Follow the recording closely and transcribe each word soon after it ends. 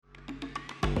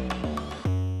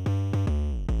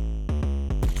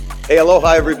Hey,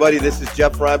 aloha, everybody. This is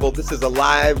Jeff Reinebold. This is a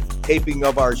live taping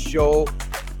of our show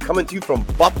coming to you from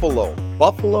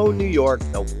Buffalo, New York,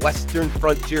 the western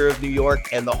frontier of New York,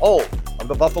 and the home of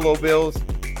the Buffalo Bills.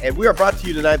 And we are brought to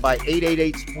you tonight by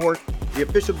 888 Sport, the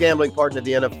official gambling partner of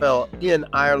the NFL in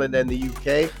Ireland and the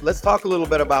UK. Let's talk a little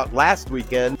bit about last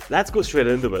weekend. Let's go straight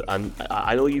into it. And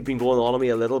I know you've been going on me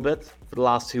a little bit for the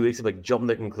last 2 weeks about jumping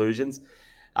to conclusions.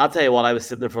 I'll tell you what, I was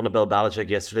sitting in front of Bill Belichick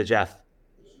yesterday, Jeff.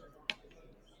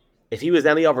 If he was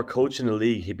any other coach in the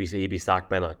league, he'd be sacked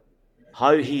by now.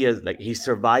 How he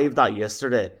survived that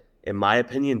yesterday, in my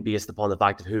opinion, based upon the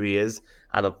fact of who he is,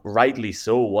 and rightly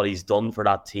so, what he's done for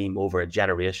that team over a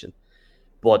generation.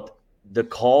 But the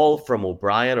call from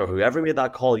O'Brien or whoever made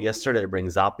that call yesterday to bring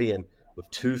Zappi in with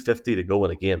 2:50 to go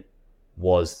in a game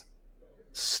was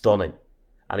stunning.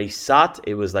 And he sat,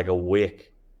 it was like a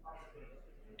wake.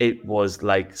 It was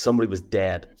like somebody was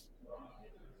dead.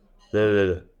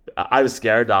 I was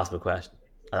scared to ask him a question.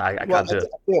 I can't do it.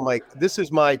 Mike, this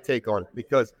is my take on it,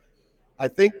 because I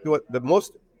think what the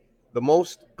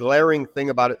most glaring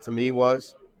thing about it to me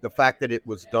was the fact that it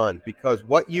was done. Because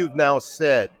what you've now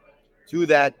said to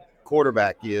that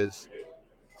quarterback is,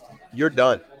 you're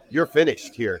done. You're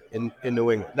finished here in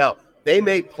New England. Now, they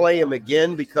may play him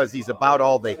again because he's about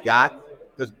all they got,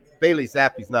 because Bailey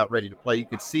Zappi's not ready to play. You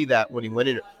could see that when he went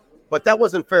in. But that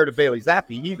wasn't fair to Bailey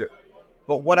Zappi either.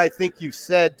 But what I think you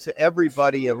said to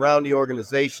everybody around the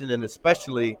organization, and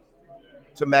especially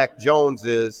to Mac Jones,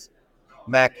 is,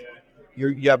 Mac,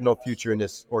 you have no future in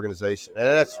this organization. And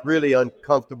that's really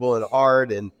uncomfortable and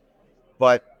hard.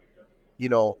 But,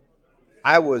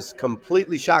 I was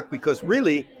completely shocked, because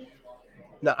really,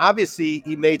 now obviously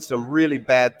he made some really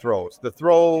bad throws. The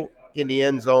throw in the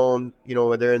end zone,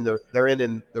 when they're in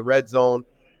the red zone,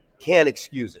 can't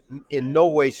excuse it. In no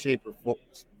way, shape, or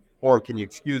form can you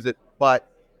excuse it.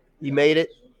 But he made it.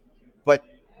 But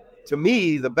to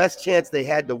me, the best chance they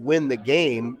had to win the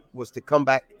game was to come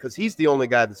back, because he's the only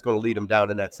guy that's going to lead them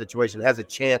down in that situation, has a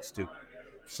chance to.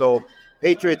 So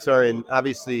Patriots are in,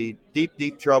 obviously, deep,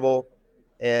 deep trouble.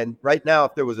 And right now,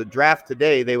 if there was a draft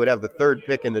today, they would have the third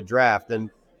pick in the draft.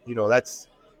 And, that's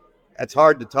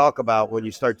hard to talk about when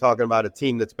you start talking about a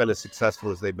team that's been as successful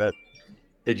as they've been.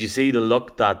 Did you see the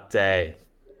look that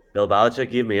Bill Belichick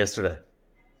gave me yesterday?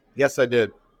 Yes, I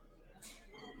did.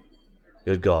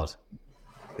 Good God.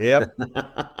 Yep.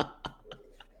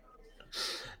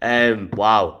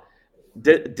 Wow.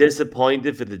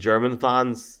 Disappointed for the German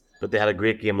fans, but they had a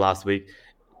great game last week.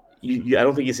 I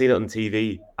don't think you've seen it on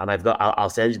TV, and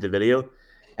I'll send you the video.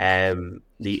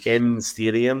 The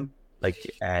in-stadium,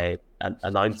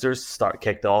 announcers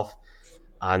kicked off,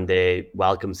 and they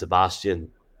welcomed Sebastian,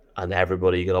 and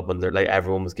everybody got up and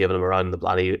everyone was giving him a round of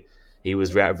applause. He was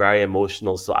very, very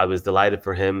emotional, so I was delighted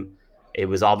for him. It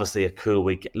was obviously a cool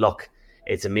week. Look,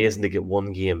 it's amazing to get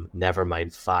one game, never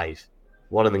mind 5.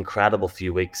 What an incredible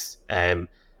few weeks. And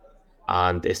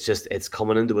it's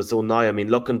coming into its own now. I mean,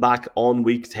 looking back on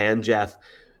week 10, Jeff,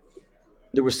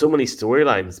 there were so many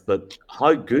storylines, but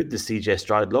how good does CJ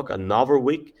Stroud look? Another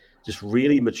week, just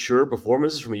really mature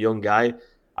performances from a young guy.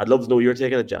 I'd love to know your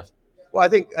take on it, Jeff. Well, I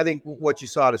think what you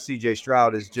saw to CJ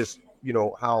Stroud is just,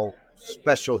 how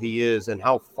special he is and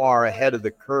how far ahead of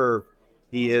the curve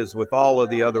he is with all of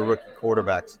the other rookie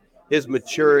quarterbacks. His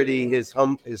maturity, his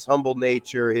humble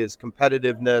nature, his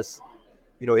competitiveness,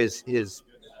 his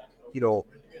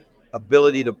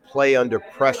ability to play under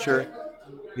pressure.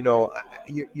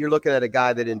 You're looking at a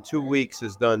guy that in 2 weeks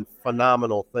has done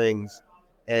phenomenal things,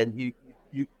 and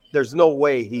there's no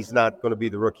way he's not going to be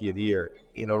the rookie of the year.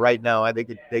 Right now, I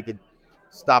think they could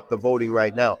stop the voting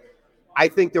right now. I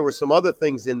think there were some other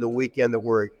things in the weekend that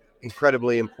were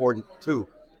incredibly important too.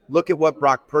 Look at what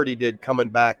Brock Purdy did coming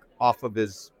back off of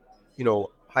his,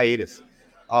 hiatus,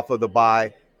 off of the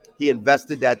bye. He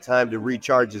invested that time to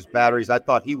recharge his batteries. I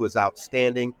thought he was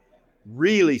outstanding.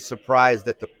 Really surprised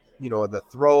at the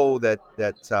throw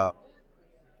that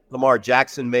Lamar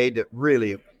Jackson made that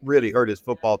really, really hurt his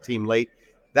football team late.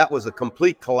 That was a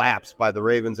complete collapse by the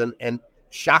Ravens, and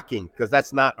shocking, because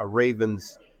that's not a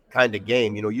Ravens kind of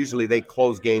game. Usually they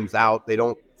close games out. They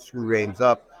don't screw games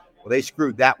up. Well, they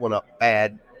screwed that one up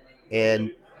bad.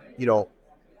 And,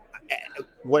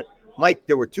 Mike,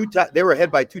 they were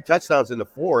ahead by 2 touchdowns in the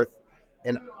fourth,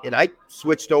 and I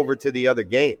switched over to the other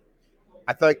game.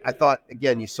 I thought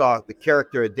again, you saw the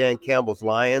character of Dan Campbell's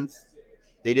Lions.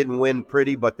 They didn't win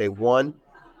pretty, but they won.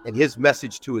 And his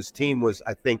message to his team was,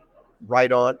 I think,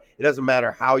 right on. It doesn't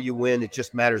matter how you win. It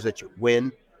just matters that you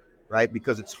win, right?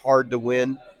 Because it's hard to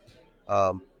win.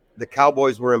 The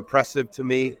Cowboys were impressive to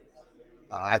me.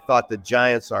 I thought the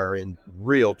Giants are in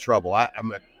real trouble.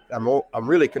 I'm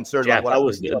really concerned Jeff, about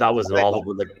what that was an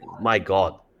awful. Like, my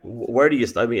God, where do you?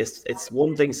 I mean, it's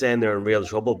one thing saying they're in real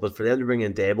trouble, but for them to bring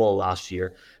in Dayball last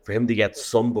year, for him to get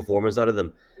some performance out of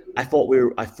them, I thought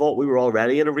we were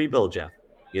already in a rebuild, Jeff.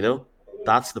 You know,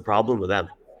 that's the problem with them.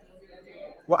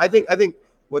 Well, I think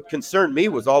what concerned me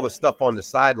was all the stuff on the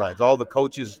sidelines, all the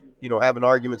coaches, having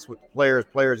arguments with players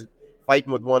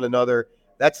fighting with one another.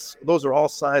 Those are all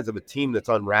signs of a team that's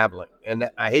unraveling. And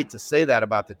I hate to say that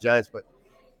about the Giants, but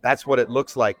that's what it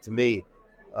looks like to me.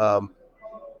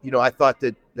 I thought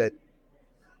that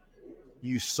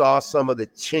you saw some of the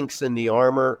chinks in the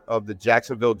armor of the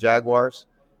Jacksonville Jaguars.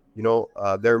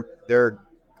 They're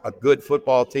a good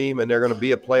football team, and they're going to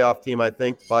be a playoff team, I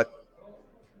think. But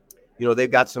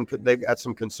they've got some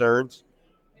concerns.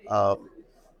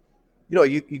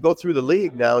 You go through the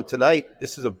league now, and tonight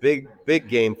this is a big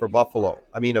game for Buffalo.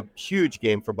 I mean, a huge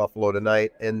game for Buffalo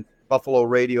tonight, and Buffalo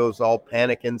radio's all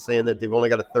panicking, saying that they've only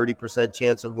got a 30%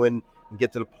 chance of win and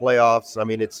get to the playoffs. I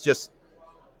mean, it's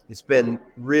been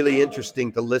really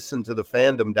interesting to listen to the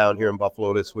fandom down here in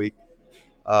Buffalo this week.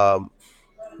 And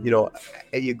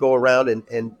you go around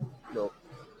and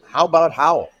how about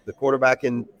Howell, the quarterback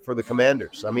for the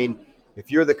Commanders? I mean, if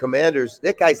you're the Commanders,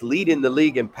 that guy's leading the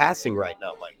league in passing right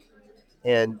now, Mike.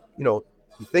 And you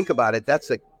think about it, that's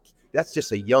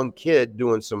just a young kid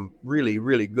doing some really,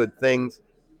 really good things.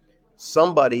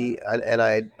 Somebody, and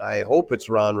I hope it's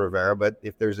Ron Rivera, but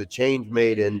if there's a change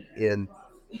made in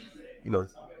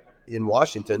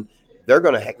Washington, they're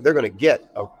gonna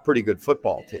get a pretty good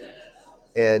football team.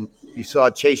 And you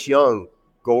saw Chase Young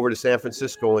go over to San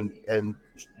Francisco and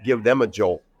give them a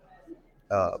jolt.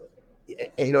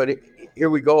 Here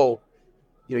we go.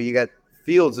 You got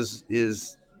Fields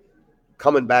is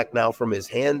coming back now from his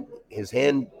hand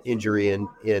injury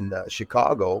in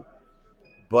Chicago,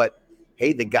 but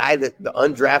hey, the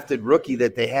undrafted rookie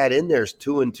that they had in there is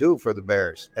 2-2 for the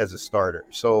Bears as a starter.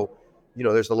 So,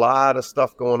 there's a lot of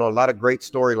stuff going on, a lot of great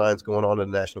storylines going on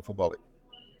in the National Football League.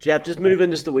 Jeff, just move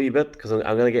in just a wee bit because I'm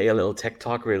going to get you a little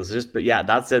TikTok reel. But yeah,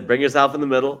 that's it. Bring yourself in the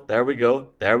middle. There we go.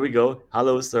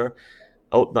 Hello, sir.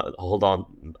 Oh, no, hold on.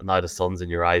 Now the sun's in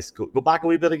your eyes. Go back a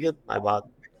wee bit again. My bad.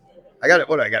 I got it.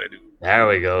 What I got to do? There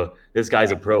we go. This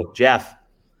guy's a pro. Jeff,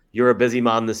 you're a busy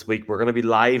man this week. We're going to be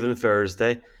live on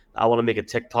Thursday. I want to make a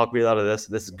TikTok reel out of this.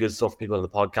 This is good stuff for people on the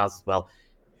podcast as well.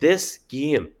 This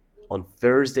game on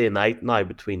Thursday night now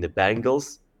between the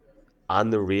Bengals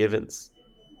and the Ravens.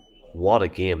 What a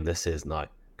game this is now.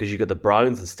 Because you got the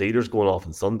Browns and Steelers going off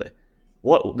on Sunday.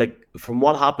 From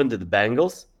what happened to the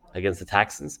Bengals against the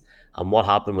Texans and what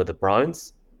happened with the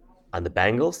Browns and the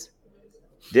Bengals,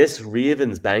 this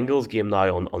Ravens-Bengals game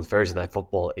now on Thursday Night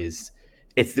Football it's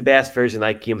the best Thursday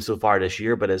night game so far this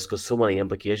year, but it's got so many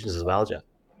implications as well, Jeff.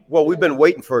 Well, we've been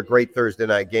waiting for a great Thursday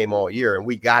night game all year, and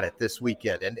we got it this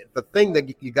weekend. And the thing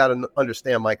that you got to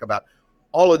understand, Mike, about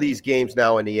all of these games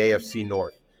now in the AFC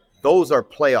North, those are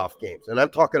playoff games. And I'm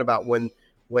talking about when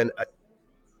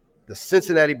the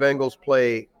Cincinnati Bengals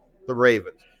play the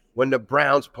Ravens, when the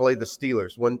Browns play the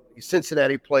Steelers, when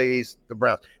Cincinnati plays the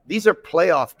Browns. These are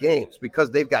playoff games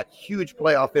because they've got huge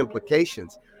playoff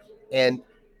implications. And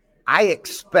I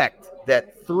expect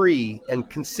that 3 and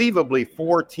conceivably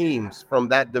 4 teams from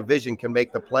that division can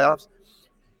make the playoffs.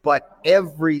 But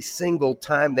every single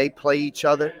time they play each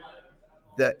other,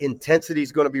 the intensity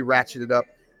is going to be ratcheted up.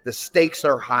 The stakes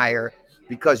are higher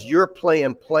because you're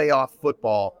playing playoff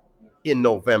football in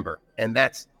November. And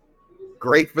that's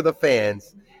great for the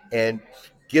fans and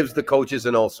gives the coaches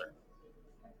an ulcer.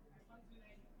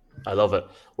 I love it.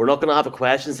 We're not going to have a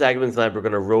question segment tonight. We're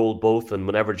going to roll both, and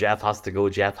whenever Jeff has to go,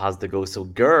 Jeff has to go. So,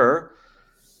 Gurr,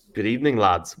 good evening,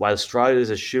 lads. While Stroud is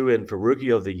a shoe-in for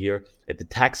Rookie of the Year, if the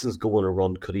Texans go on a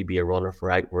run, could he be a runner for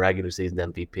regular season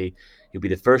MVP? He'll be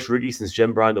the first rookie since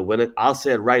Jim Brown to win it. I'll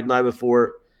say it right now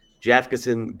before Jeff gets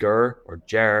in, Gurr or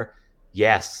Jer.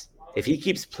 Yes, if he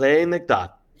keeps playing like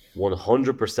that,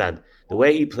 100%. The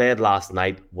way he played last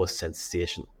night was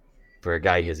sensational for a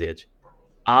guy his age.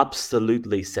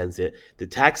 Absolutely sensational. The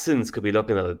Texans could be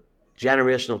looking at a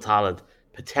generational talent,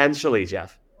 potentially,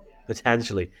 Jeff.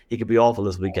 Potentially, he could be awful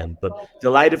this weekend, but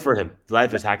delighted for him.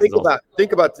 Delighted for Texans.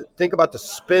 Think about the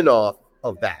spin-off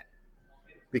of that,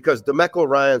 because DeMeco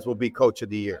Ryans will be Coach of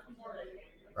the Year,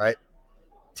 right?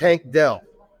 Tank Dell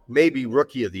maybe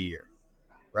Rookie of the Year,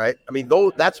 right? I mean,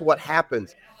 that's what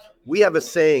happens. We have a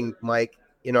saying, Mike,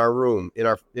 in our room,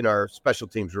 in our special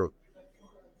teams room.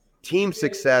 Team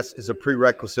success is a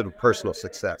prerequisite of personal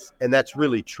success, and that's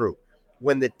really true.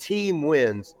 When the team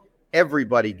wins,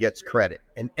 everybody gets credit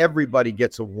and everybody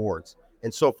gets awards.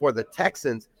 And so for the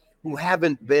Texans, who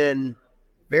haven't been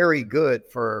very good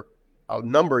for a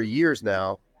number of years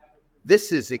now,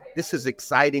 This is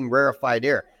exciting, rarefied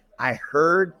air. I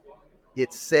heard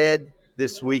it said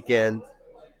this weekend,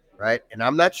 right? And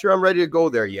I'm not sure I'm ready to go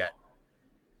there yet,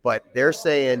 but they're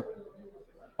saying,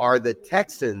 are the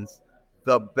Texans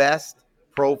the best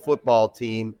pro football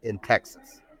team in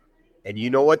Texas? And you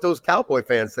know what those Cowboy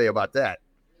fans say about that.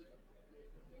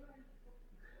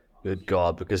 Good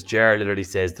God, because Jared literally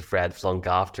says to Fred Flunk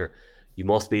after, you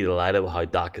must be delighted with how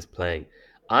Dak is playing.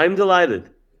 I'm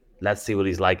delighted. Let's see what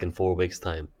he's like in 4 weeks'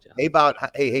 time.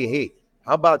 Hey.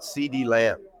 How about CD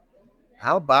Lamb?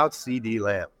 How about CD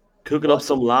Lamb? Cooking up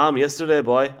some lamb yesterday,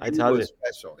 boy. I tell you.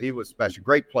 He was special.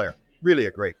 Great player. Really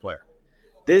a great player.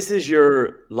 This is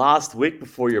your last week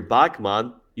before you're back,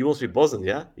 man. You must be buzzing,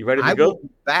 yeah? You ready to go? I will be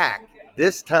back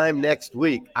this time next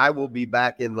week. I will be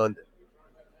back in London.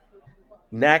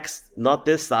 Not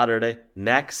this Saturday,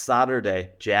 next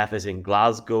Saturday, Jeff is in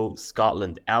Glasgow,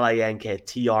 Scotland,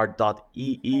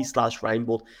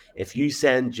 linktr.ee/Reinebold. If you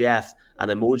send Jeff an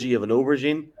emoji of an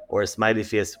aubergine or a smiley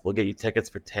face, we'll get you tickets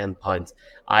for £10.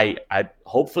 I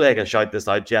hopefully I can shout this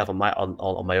out, Jeff, on my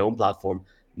own platform.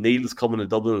 Neil's coming to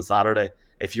Dublin on Saturday.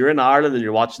 If you're in Ireland and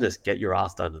you're watching this, get your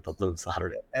ass down to Dublin on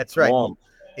Saturday. That's right.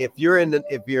 If you're in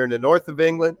the north of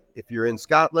England, if you're in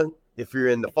Scotland, if you're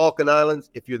in the Falkland Islands,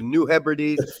 if you're the New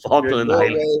Hebrides, Falkland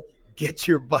Islands, get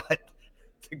your butt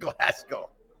to Glasgow.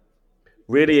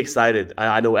 Really excited.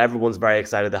 I know everyone's very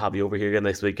excited to have you over here again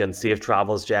next weekend. Safe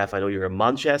travels, Jeff. I know you're in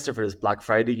Manchester for this Black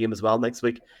Friday game as well next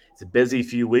week. It's a busy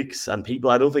few weeks, and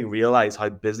people, I don't think, realize how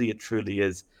busy it truly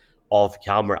is off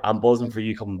camera. I'm buzzing for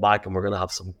you coming back, and we're going to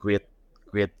have some great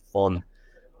fun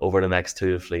over the next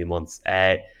 2 to 3 months.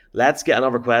 Let's get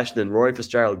another question in. Rory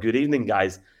Fitzgerald, good evening,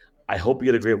 guys. I hope you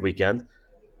had a great weekend.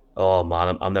 Oh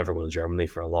man, I'm never going to Germany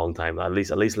for a long time, at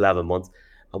least 11 months.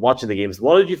 I'm watching the games.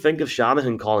 What did you think of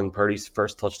Shanahan calling Purdy's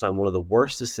first touchdown one of the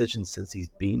worst decisions since he's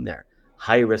been there?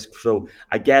 High risk throw.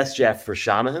 I guess, Jeff, for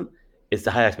Shanahan, it's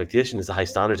the high expectation, it's the high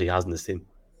standard he has in this team.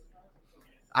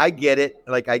 I get it.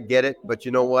 But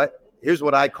you know what? Here's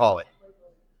what I call it.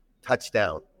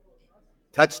 Touchdown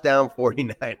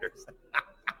 49ers.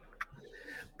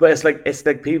 But it's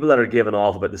like people that are giving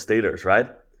off about the Steelers, right?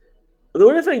 The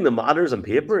only thing that matters on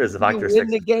paper is the fact you win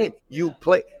the game. You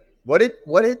play. What did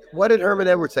Herman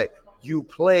Edwards say? You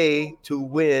play to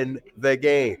win the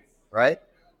game, right?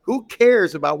 Who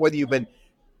cares about whether you've been,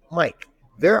 Mike?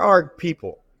 There are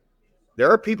people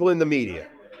in the media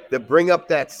that bring up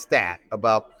that stat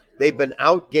about they've been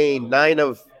outgained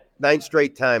 9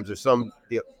 straight times or some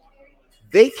deal.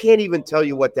 They can't even tell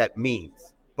you what that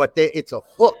means, but it's a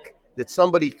hook that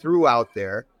somebody threw out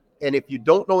there. And if you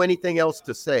don't know anything else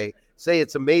to say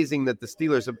it's amazing that the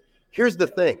Steelers have. Here's the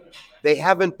thing. They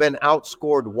haven't been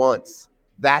outscored once.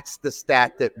 That's the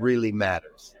stat that really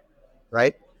matters,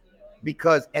 right?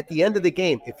 Because at the end of the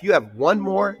game, if you have one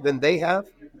more than they have,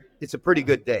 it's a pretty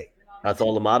good day. That's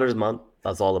all that matters, man.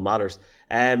 That's all that matters.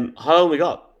 How long we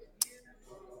got?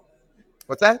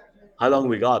 What's that? How long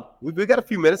we got? We got a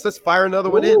few minutes. Let's fire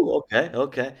another one in.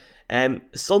 Okay.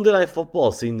 Sunday Night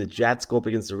Football, seeing the Jets go up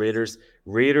against the Raiders.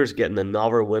 Raiders getting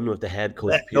another win with the head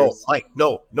coach Pierce.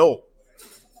 No.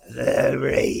 The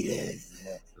Raiders.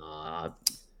 I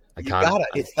can't. You gotta.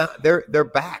 It's not. They're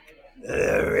back.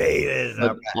 The Raiders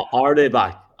are back. Are they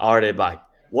back? Are they back?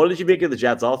 What did you make of the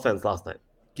Jets' offense last night?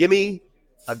 Give me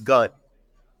a gun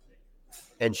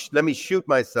and let me shoot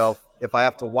myself if I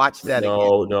have to watch that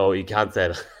again. No, you can't say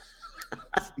that.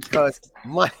 Because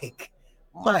Mike,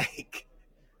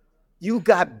 you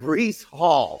got Breece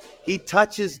Hall. He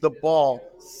touches the ball,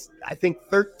 I think,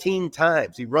 13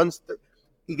 times. He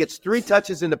gets 3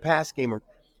 touches in the pass game.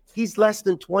 He's less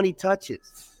than 20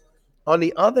 touches. On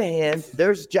the other hand,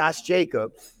 there's Josh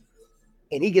Jacobs,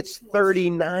 and he gets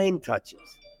 39 touches.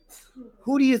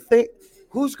 Who do you think?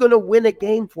 Who's going to win a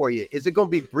game for you? Is it going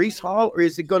to be Breece Hall, or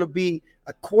is it going to be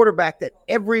a quarterback that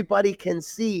everybody can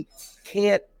see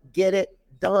can't get it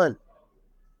done?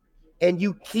 And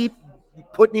you keep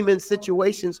putting him in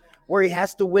situations where he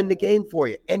has to win the game for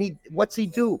you. And what's he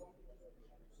do?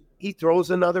 He throws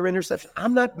another interception.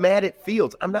 I'm not mad at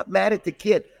Fields. I'm not mad at the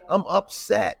kid. I'm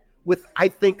upset with, I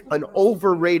think, an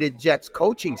overrated Jets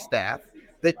coaching staff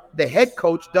that the head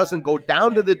coach doesn't go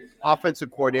down to the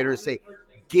offensive coordinator and say,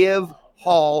 give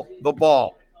Hall the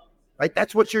ball, right?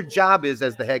 That's what your job is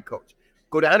as the head coach.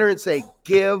 Go down there and say,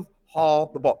 give Hall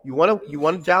the ball. You want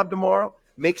a job tomorrow?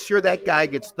 Make sure that guy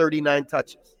gets 39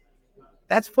 touches.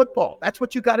 That's football. That's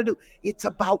what you got to do. It's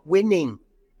about winning.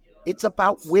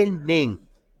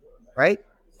 Right?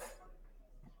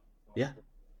 Yeah.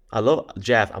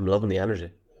 Jeff, I'm loving the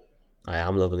energy. I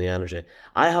am loving the energy.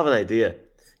 I have an idea.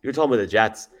 You're talking about the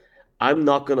Jets. I'm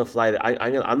not gonna fly.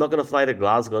 I'm not gonna fly to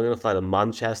Glasgow. I'm gonna fly to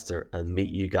Manchester and meet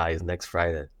you guys next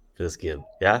Friday for this game.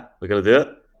 Yeah, we're gonna do it.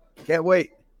 Can't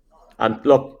wait. And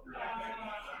look,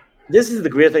 this is the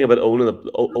great thing about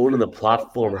owning the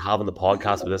platform or having the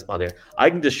podcast with this man here. I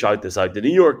can just shout this out. The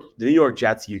New York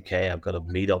Jets UK have got a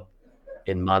meetup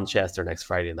in Manchester next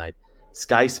Friday night.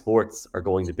 Sky Sports are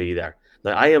going to be there.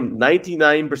 Now, I am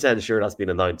 99% sure that's been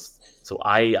announced. So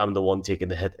I am the one taking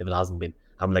the hit if it hasn't been.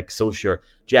 I'm like so sure.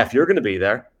 Jeff, you're going to be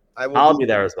there. I'll be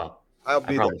there as well. I'll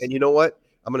be there. And you know what?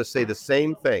 I'm going to say the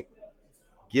same thing.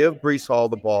 Give Breece Hall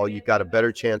the ball. You've got a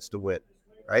better chance to win,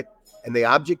 right? And the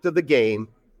object of the game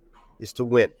is to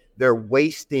win. They're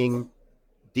wasting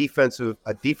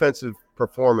a defensive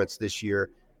performance this year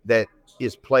that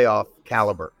is playoff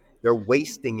caliber. They're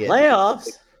wasting it. Playoffs?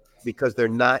 Because they're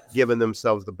not giving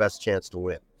themselves the best chance to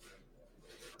win.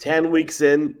 10 weeks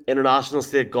in, international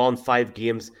state gone, 5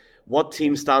 games. What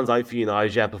team stands out for you now,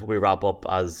 Jeff, before we wrap up,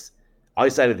 as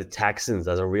outside of the Texans,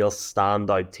 as a real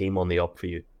standout team on the up for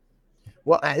you?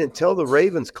 Well, until the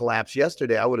Ravens collapsed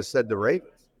yesterday, I would have said the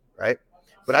Ravens, right?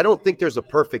 But I don't think there's a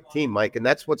perfect team, Mike, and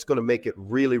that's what's going to make it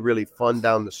really, really fun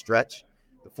down the stretch.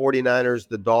 The 49ers,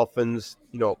 the Dolphins,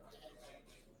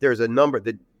 there's a number.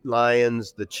 The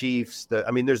Lions, the Chiefs,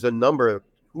 there's a number of,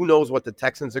 who knows what the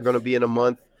Texans are going to be in a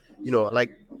month. You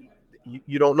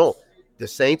don't know. The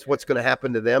Saints, what's going to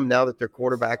happen to them now that their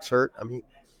quarterback's hurt?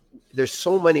 There's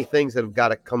so many things that have got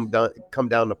to come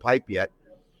down the pipe yet.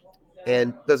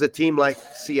 And does a team like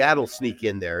Seattle sneak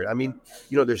in there?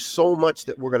 There's so much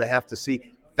that we're going to have to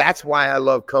see. That's why I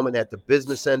love coming at the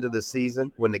business end of the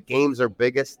season, when the games are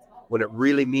biggest, when it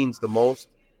really means the most.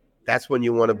 That's when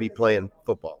you want to be playing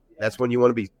football. That's when you want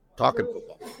to be talking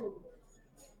football.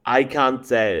 I can't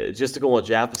just to go on what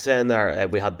Jeff was saying there,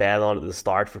 we had Ben on at the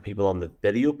start for people on the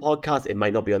video podcast. It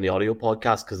might not be on the audio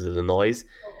podcast because of the noise.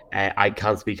 I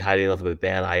can't speak highly enough about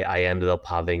Ben. I ended up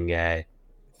having I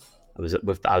was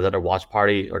at a watch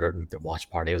party, or their watch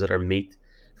party. I was at our meet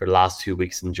for the last 2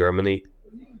 weeks in Germany.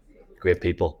 Great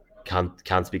people.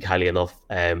 Can't speak highly enough.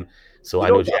 So I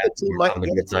know Jeff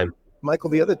having a good time. Michael,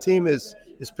 the other team is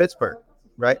Pittsburgh,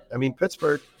 right?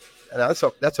 Pittsburgh, and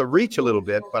that's a reach a little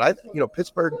bit, but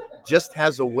Pittsburgh just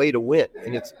has a way to win,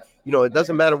 and it's it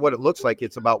doesn't matter what it looks like.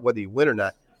 It's about whether you win or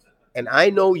not. And I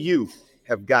know you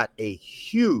have got a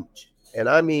huge,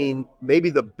 and maybe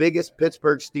the biggest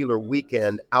Pittsburgh Steeler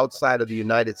weekend outside of the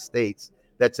United States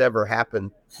that's ever happened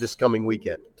this coming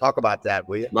weekend. Talk about that,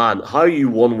 will you? Man, how are you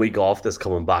 1 week off this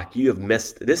coming back? You have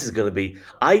missed. This is going to be.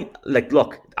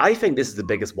 Look, I think this is the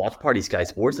biggest watch party Sky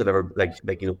Sports have ever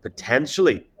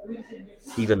potentially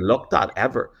even looked at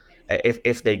ever.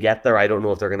 If they get there, I don't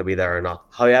know if they're going to be there or not.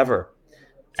 However,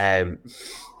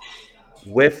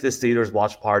 with the Steelers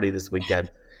watch party this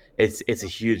weekend, it's a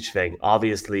huge thing.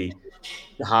 Obviously,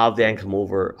 to have them come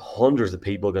over, hundreds of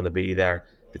people going to be there.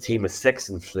 The team is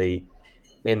 6-3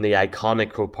 in the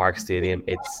iconic Croke Park Stadium.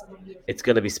 It's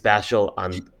going to be special,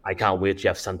 and I can't wait.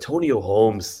 Jeff, Santonio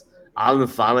Holmes, Alan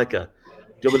Faneca.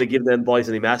 Do you want me to give them boys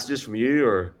any messages from you,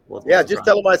 or what? Yeah, just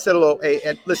tell them I said hello. Hey,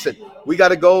 and listen, we got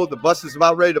to go. The bus is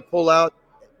about ready to pull out.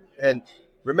 And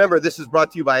remember, this is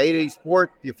brought to you by 880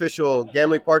 Sport, the official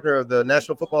gambling partner of the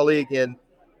National Football League in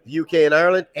the UK and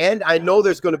Ireland. And I know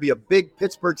there's going to be a big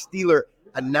Pittsburgh Steeler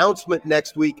announcement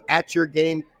next week at your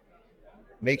game.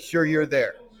 Make sure you're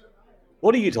there.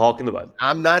 What are you talking about?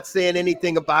 I'm not saying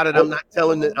anything about it. I'm not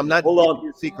telling it. I'm not giving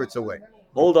your secrets away.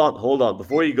 Hold on.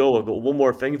 Before you go, I've got one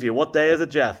more thing for you. What day is it,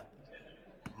 Jeff?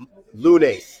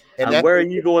 Lunes. And where are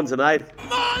you going tonight?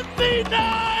 Monday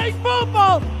Night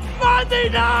Football! Monday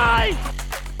night!